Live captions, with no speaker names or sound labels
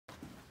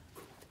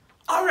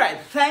Alright,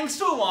 thanks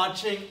for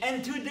watching,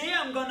 and today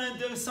I'm gonna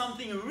do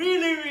something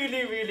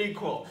really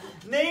cool.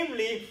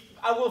 Namely,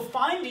 I will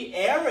find the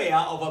area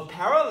of a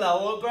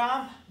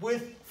parallelogram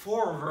with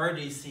 4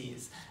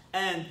 vertices.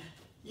 And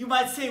you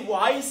might say,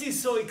 why is he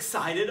so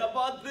excited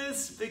about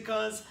this?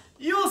 Because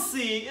you'll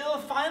see, it'll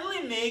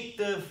finally make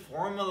the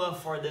formula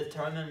for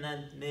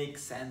determinant make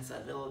sense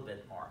a little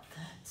bit more.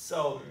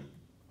 So,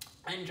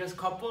 and just a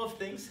couple of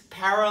things.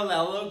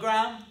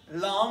 Parallelogram,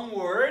 long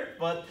word,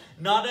 but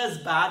not as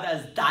bad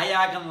as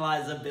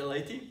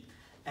diagonalizability.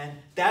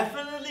 And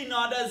definitely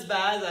not as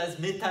bad as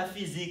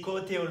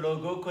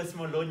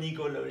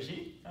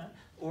metaphysico-theologo-kosmologikologie.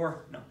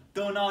 Or, no,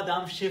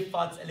 Donaudamm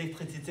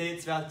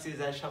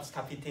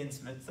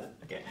Schifffahrts-Elektrizitätswerksgesellschaftskapitänsmütze.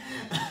 Okay.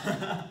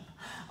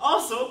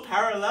 Also,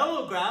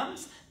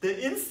 parallelograms, the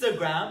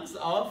instagrams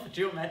of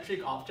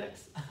geometric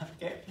objects.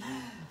 Okay.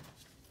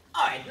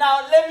 Alright,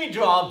 now let me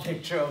draw a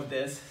picture of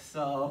this.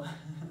 So,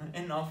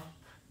 enough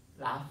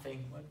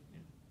laughing. What?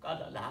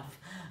 Gotta laugh.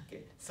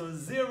 Okay, so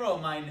 0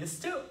 minus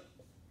 2.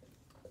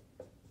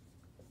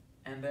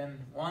 And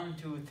then 1,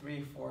 2,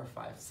 3, 4,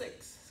 5,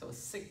 6. So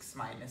 6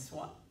 minus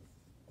 1.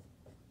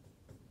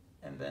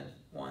 And then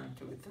 1,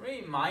 2,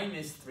 3,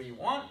 minus 3,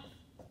 1.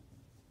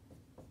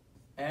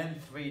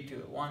 And 3,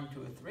 2. 1,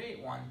 2, 3,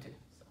 1, 2.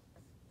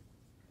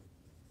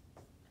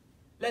 So,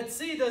 let's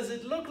see, does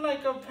it look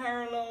like a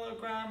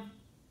parallelogram?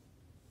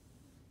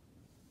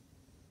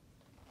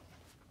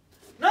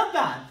 Not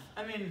bad.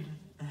 I mean,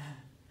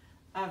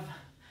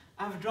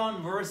 I've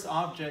drawn worse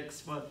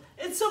objects, but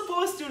it's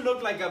supposed to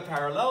look like a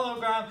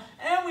parallelogram,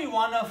 and we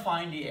want to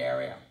find the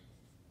area.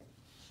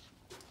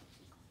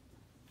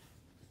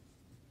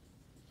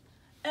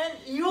 And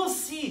you'll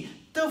see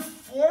the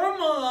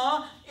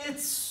formula,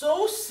 it's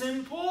so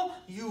simple,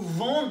 you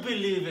won't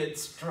believe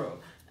it's true.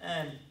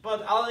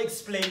 But I'll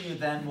explain you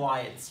then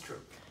why it's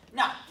true.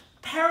 Now,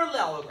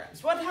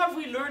 parallelograms. What have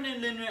we learned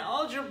in linear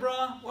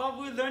algebra? Well,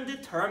 we learned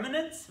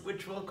determinants,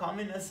 which will come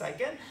in a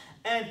second.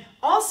 And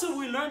also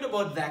we learned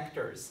about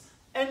vectors.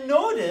 And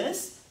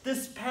notice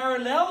this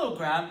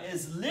parallelogram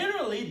is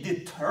literally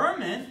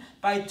determined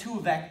by 2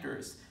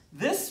 vectors.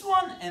 This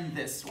one and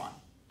this one.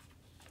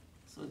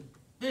 So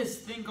this,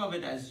 think of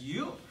it as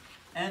u,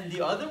 and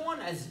the other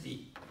one as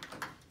v.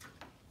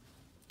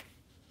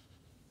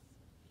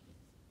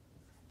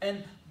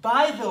 And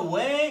by the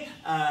way,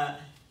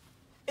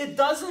 it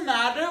doesn't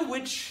matter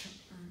which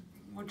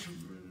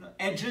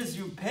edges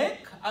you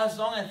pick, as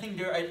long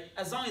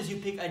as you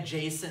pick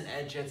adjacent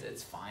edges,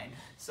 it's fine.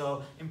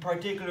 So in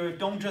particular,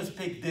 don't just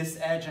pick this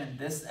edge and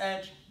this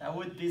edge. That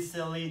would be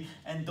silly.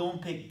 And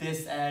don't pick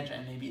this edge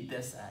and maybe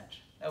this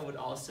edge. That would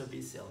also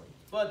be silly.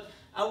 But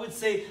I would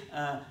say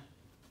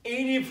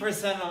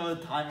 80% of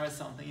the time or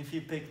something, if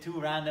you pick 2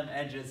 random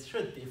edges,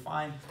 should be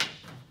fine.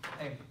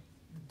 I'm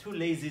too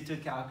lazy to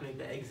calculate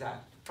the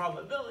exact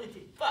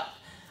probability, but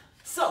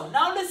so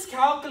now let's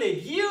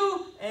calculate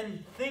u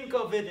and think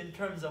of it in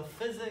terms of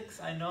physics.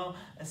 I know.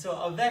 And so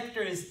a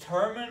vector is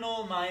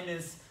terminal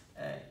minus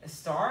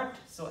start,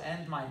 so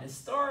end minus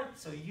start.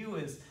 So u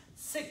is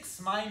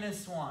 6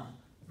 minus 1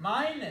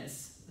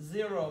 minus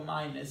 0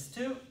 minus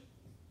 2.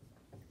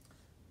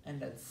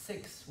 And that's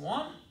 6,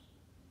 1.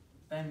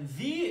 And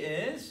v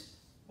is,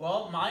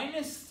 well,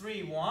 minus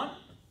 3, 1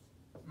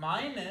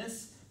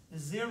 minus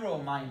 0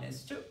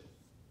 minus 2.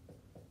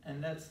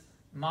 And that's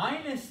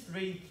minus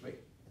 3, 3.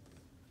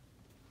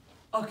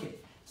 Okay,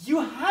 you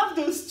have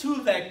those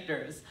 2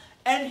 vectors,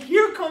 and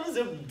here comes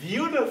a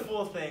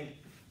beautiful thing.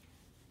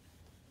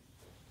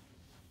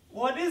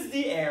 What is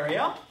the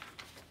area?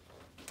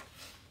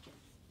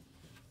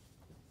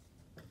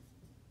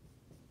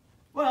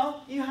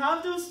 Well, you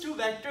have those 2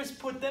 vectors,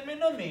 put them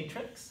in a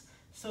matrix.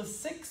 So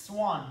 6,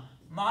 1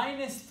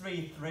 minus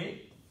 3,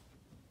 3.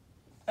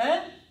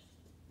 And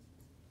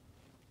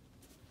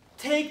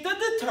take the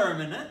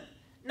determinant.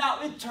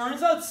 Now, it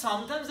turns out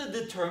sometimes the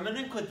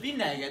determinant could be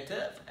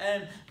negative,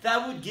 and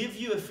that would give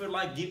you, if you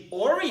like, the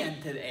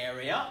oriented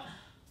area.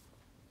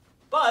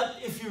 But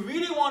if you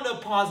really want a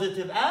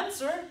positive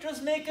answer,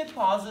 just make it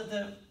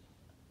positive.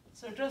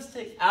 So just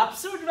take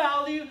absolute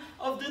value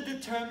of the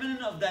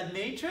determinant of that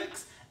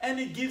matrix, and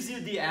it gives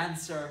you the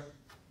answer.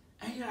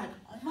 And you're like,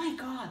 oh my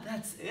God,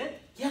 that's it?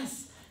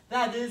 Yes,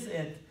 that is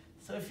it.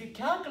 So if you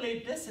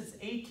calculate this, it's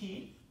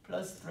 18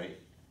 plus 3.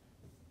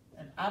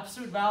 An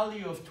absolute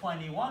value of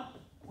 21.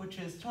 Which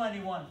is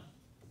 21.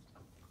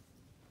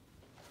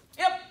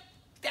 Yep,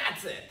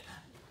 that's it.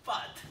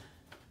 But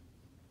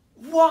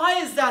why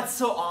is that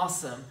so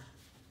awesome?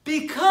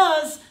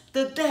 Because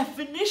the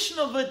definition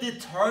of a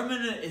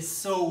determinant is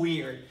so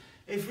weird.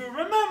 If you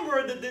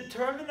remember, the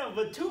determinant of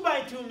a 2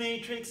 by 2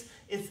 matrix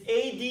is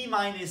AD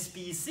minus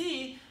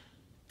BC.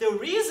 The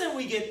reason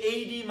we get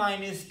AD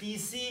minus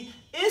BC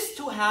is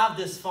to have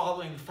this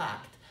following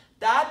fact,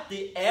 that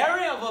the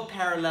area of a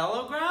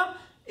parallelogram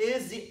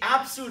is the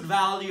absolute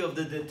value of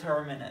the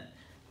determinant.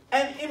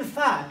 And in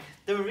fact,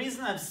 the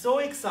reason I'm so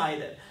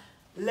excited,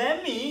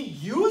 let me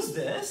use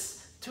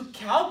this to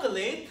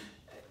calculate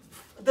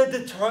the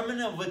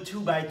determinant of a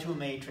 2 by 2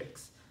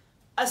 matrix.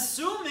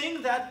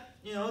 Assuming that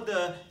you know,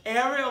 the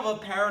area of a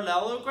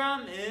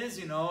parallelogram is,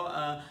 you know,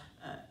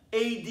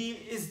 AD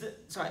is the,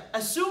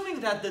 assuming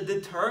that the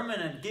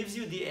determinant gives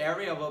you the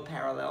area of a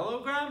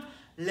parallelogram,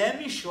 let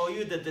me show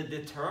you that the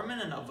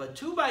determinant of a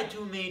 2 by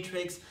 2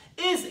 matrix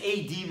is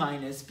AD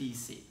minus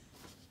BC.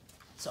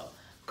 So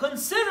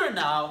consider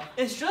now,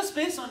 it's just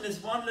based on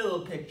this one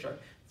little picture.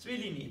 It's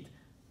really neat.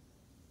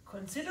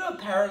 Consider a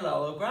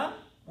parallelogram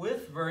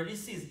with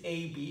vertices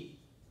AB.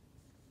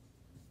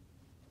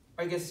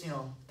 I guess, you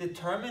know,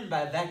 determined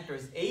by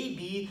vectors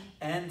AB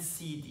and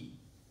CD.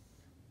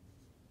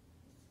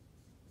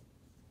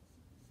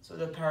 So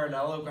the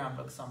parallelogram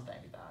looks something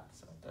like that.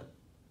 So that,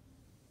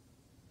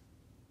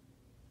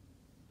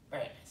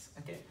 very nice.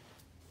 Okay.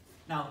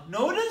 Now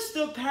notice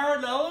the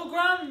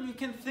parallelogram. You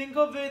can think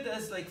of it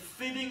as like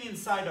fitting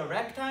inside a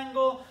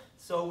rectangle.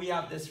 So we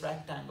have this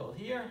rectangle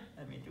here.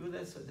 Let me do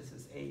this. So this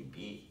is AB.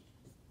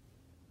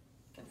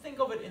 You can think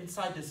of it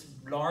inside this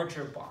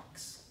larger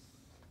box.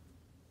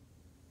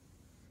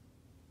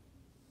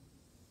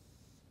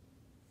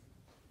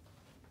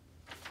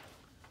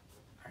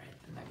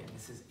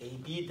 This is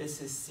AB, this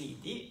is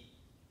CD.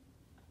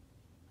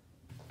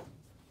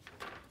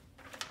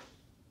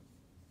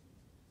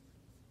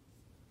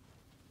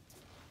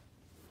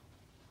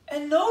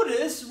 And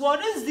notice,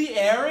 what is the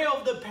area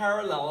of the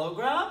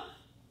parallelogram?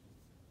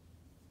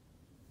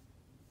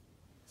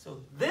 So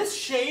this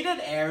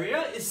shaded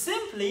area is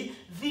simply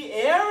the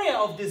area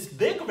of this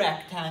big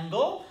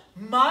rectangle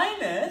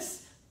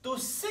minus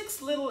those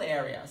 6 little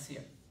areas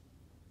here.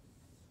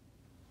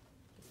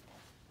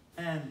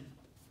 And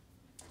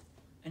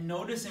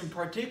notice in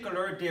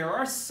particular, there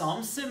are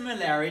some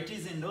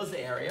similarities in those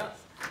areas.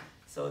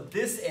 So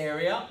this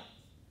area,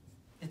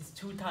 it's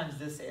 2 times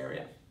this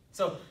area.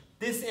 So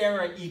this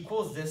area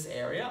equals this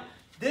area.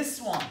 This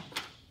one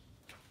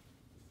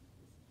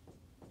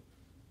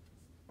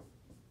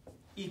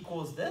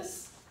equals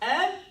this.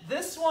 And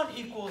this one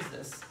equals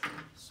this.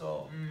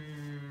 So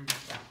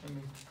yeah,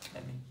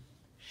 let me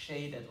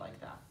shade it like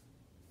that.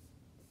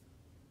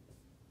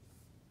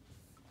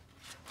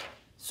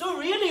 So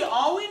really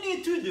all we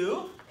need to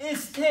do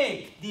is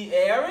take the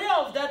area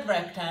of that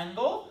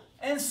rectangle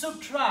and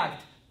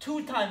subtract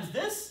 2 times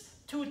this,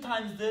 2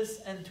 times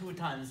this, and 2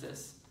 times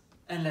this.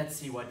 And let's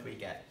see what we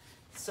get.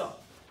 So,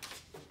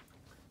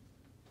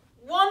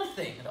 one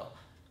thing though,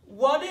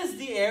 what is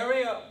the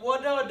area,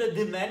 what are the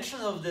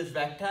dimensions of this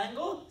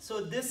rectangle?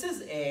 So this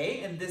is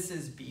A and this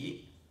is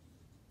B,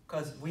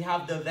 because we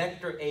have the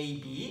vector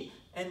AB,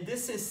 and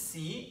this is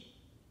C,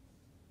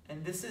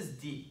 and this is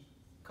D,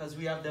 because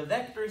we have the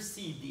vector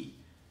CD.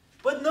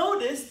 But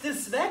notice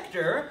this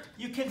vector,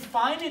 you can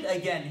find it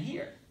again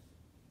here.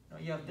 Now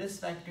you have this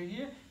vector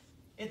here,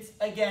 it's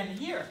again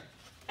here.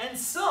 And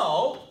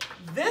so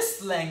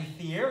this length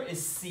here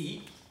is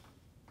C,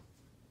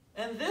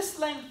 and this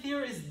length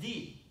here is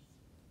D.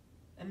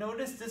 And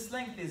notice this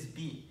length is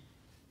B.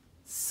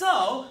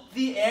 So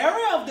the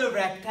area of the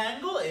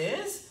rectangle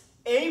is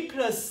A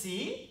plus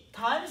C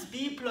times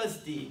B plus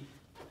D.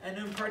 And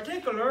in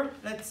particular,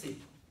 let's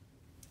see.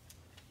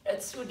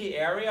 Let's do the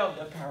area of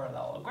the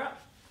parallelogram.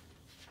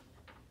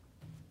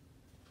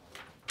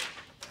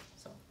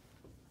 So,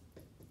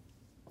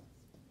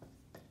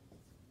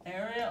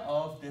 area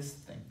of this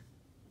thing.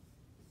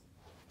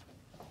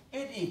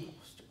 It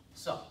equals to,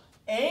 so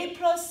A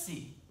plus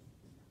C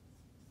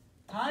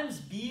times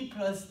B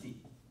plus D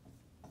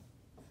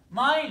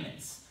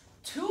minus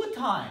 2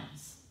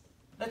 times,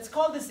 let's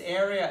call this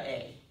area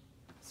A.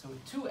 So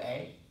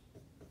 2A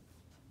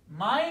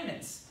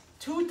minus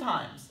 2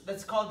 times,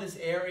 let's call this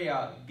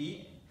area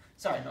B.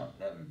 Sorry, no,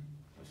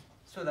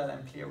 so that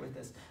I'm clear with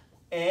this.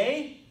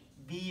 A,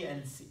 B,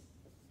 and C.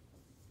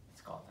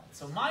 Let's call that.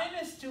 So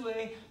minus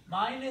 2A,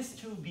 minus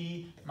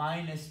 2B,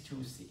 minus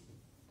 2C.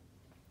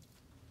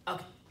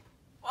 Okay,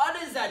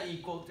 what is that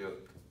equal to?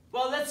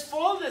 Well, let's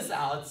fold this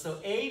out. So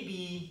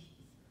AB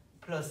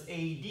plus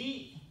AD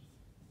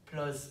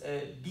plus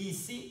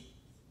BC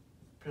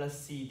plus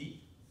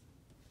CD.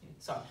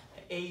 Sorry,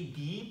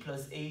 AB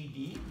plus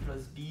AD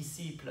plus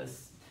BC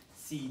plus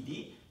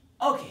CD.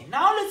 Okay,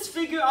 now let's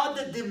figure out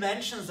the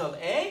dimensions of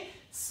A.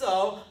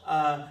 So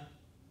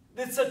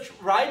it's a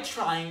right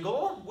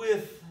triangle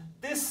with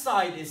this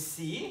side is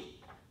C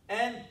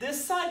and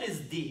this side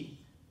is D.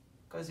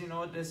 Because you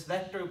know this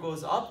vector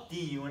goes up D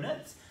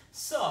units.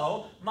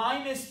 So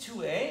minus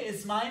 2A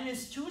is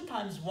minus 2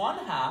 times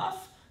 1/2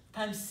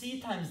 times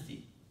C times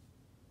D.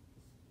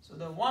 So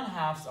the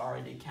 1/2s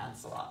already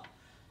cancel out.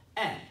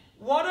 And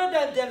what are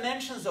the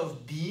dimensions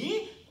of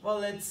B? Well,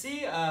 let's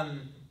see.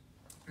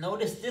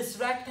 Notice this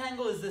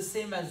rectangle is the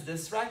same as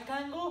this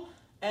rectangle.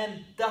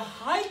 And the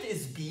height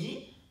is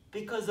B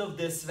because of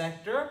this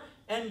vector.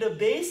 And the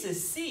base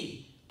is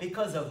C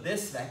because of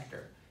this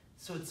vector.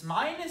 So it's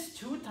minus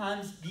 2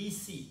 times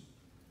BC.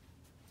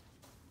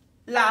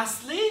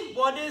 Lastly,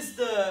 what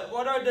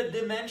are the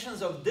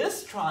dimensions of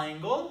this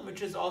triangle,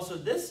 which is also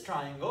this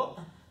triangle?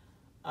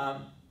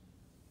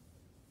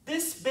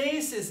 This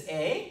base is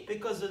A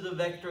because of the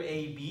vector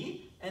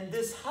AB, and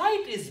this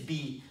height is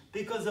B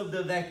because of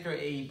the vector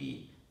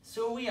AB.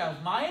 So we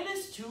have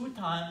minus 2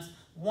 times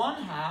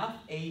 1/2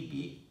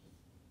 AB.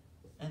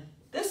 And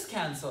this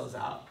cancels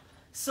out.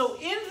 So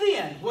in the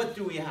end, what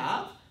do we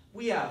have?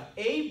 We have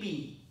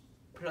AB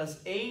plus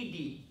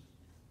AD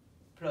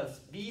plus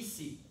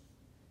BC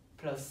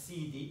plus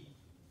CD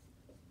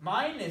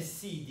minus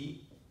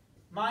CD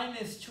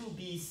minus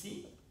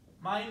 2BC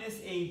minus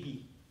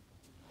AB.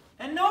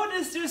 And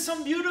notice there's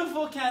some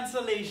beautiful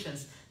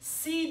cancellations.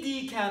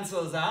 CD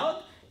cancels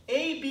out,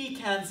 AB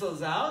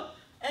cancels out,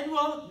 and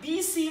well,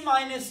 BC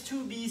minus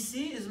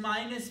 2BC is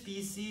minus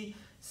BC,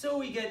 so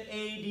we get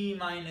AD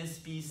minus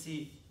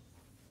BC.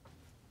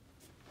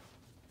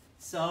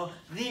 So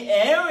the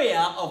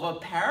area of a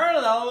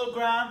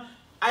parallelogram,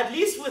 at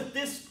least with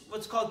this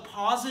what's called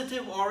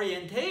positive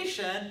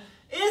orientation,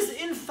 is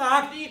in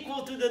fact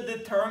equal to the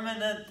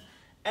determinant.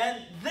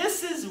 And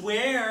this is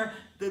where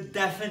the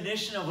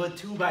definition of a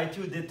 2 by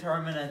 2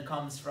 determinant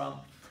comes from.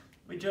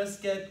 We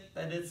just get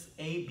that it's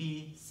A,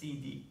 B, C,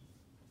 D.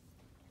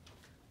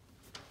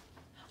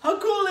 How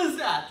cool is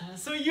that?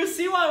 So you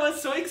see why I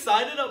was so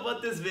excited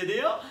about this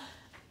video?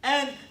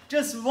 And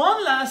just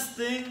one last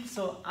thing.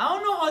 So I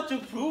don't know how to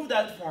prove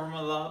that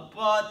formula,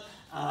 but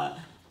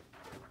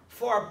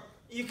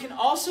you can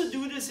also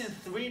do this in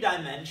 3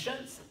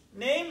 dimensions.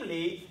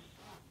 Namely,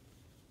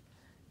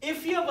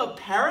 if you have a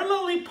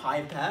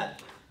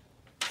parallelepiped,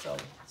 so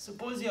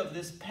suppose you have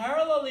this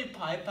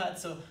parallelepiped,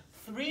 so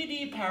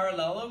 3D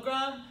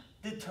parallelogram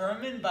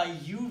determined by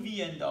U,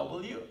 V, and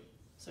W.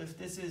 So if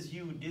this is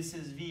U, this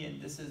is V,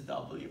 and this is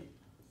W.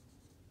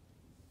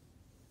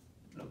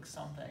 It looks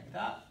something like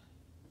that.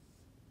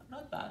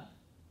 Not bad.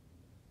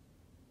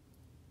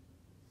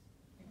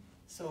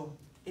 So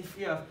if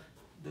you have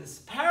this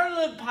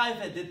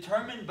parallelepiped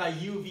determined by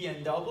U, V,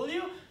 and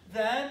W,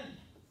 then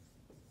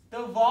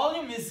the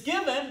volume is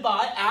given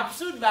by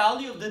absolute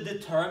value of the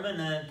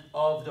determinant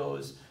of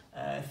those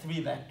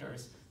 3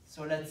 vectors.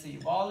 So let's see,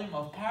 volume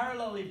of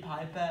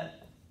parallelepiped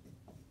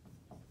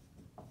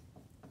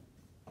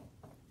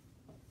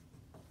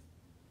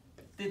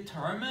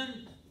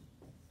determined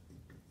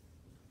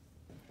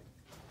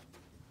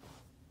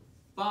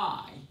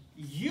by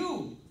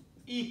U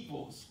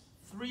equals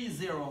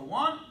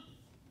 301,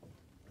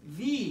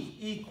 V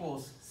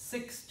equals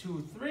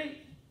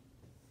 623,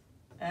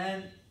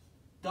 and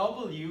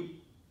W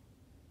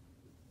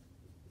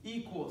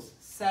equals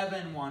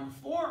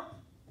 714.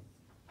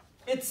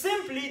 It's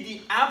simply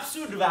the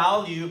absolute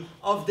value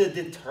of the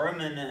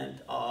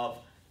determinant of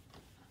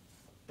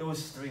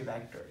those 3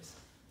 vectors.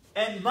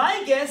 And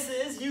my guess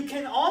is you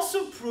can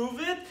also prove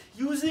it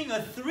using a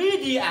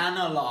 3D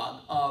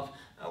analog of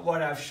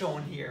what I've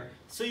shown here.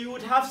 So you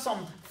would have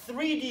some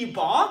 3D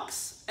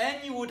box,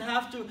 and you would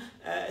have to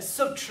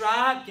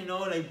subtract,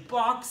 like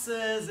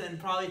boxes and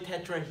probably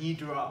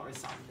tetrahedra or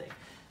something.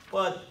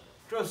 But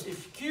just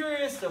if you're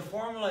curious, the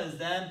formula is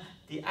then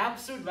the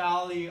absolute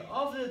value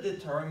of the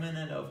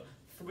determinant of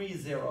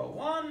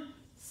 301,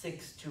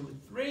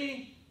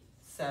 623,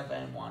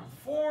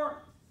 714.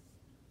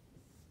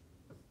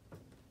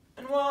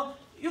 And well,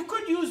 you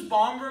could use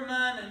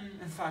Bomberman,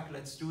 and in fact,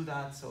 let's do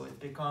that. So it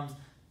becomes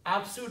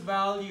absolute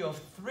value of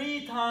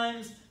 3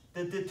 times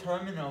the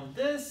determinant of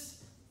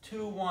this,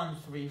 2, 1,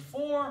 3,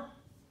 4,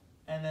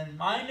 and then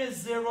minus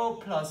 0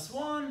 plus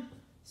 1,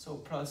 so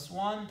plus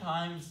 1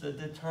 times the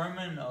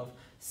determinant of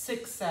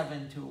 6,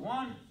 7, 2,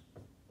 1,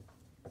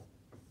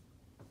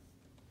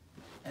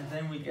 and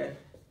then we get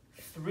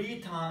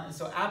 3 times,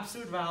 so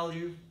absolute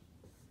value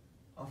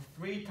of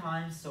 3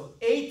 times, so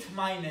 8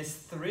 minus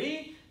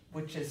 3,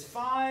 which is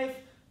 5,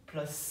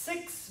 plus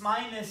 6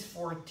 minus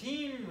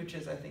 14, which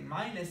is, I think,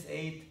 minus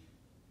 8.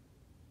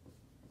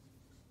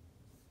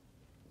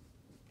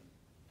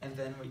 And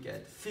then we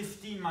get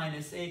 15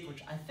 minus 8,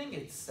 which I think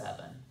it's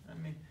 7. Let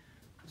me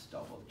just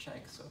double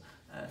check. So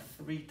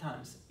 3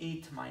 times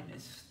 8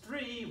 minus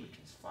 3, which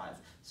is 5.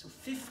 So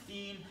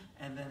 15,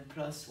 and then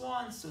plus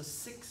 1. So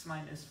 6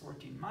 minus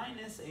 14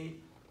 minus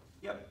 8.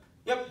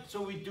 Yep.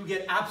 So we do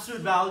get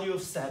absolute value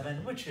of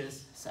 7, which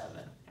is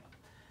 7.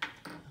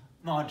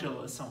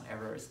 Modulo some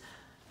errors.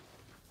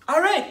 All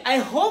right, I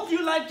hope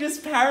you like this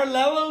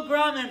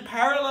parallelogram and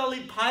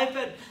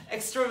parallelepiped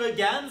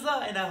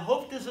extravaganza, and I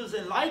hope this was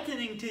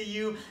enlightening to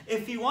you.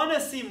 If you want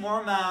to see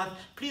more math,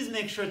 please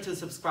make sure to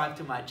subscribe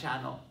to my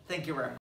channel. Thank you very much.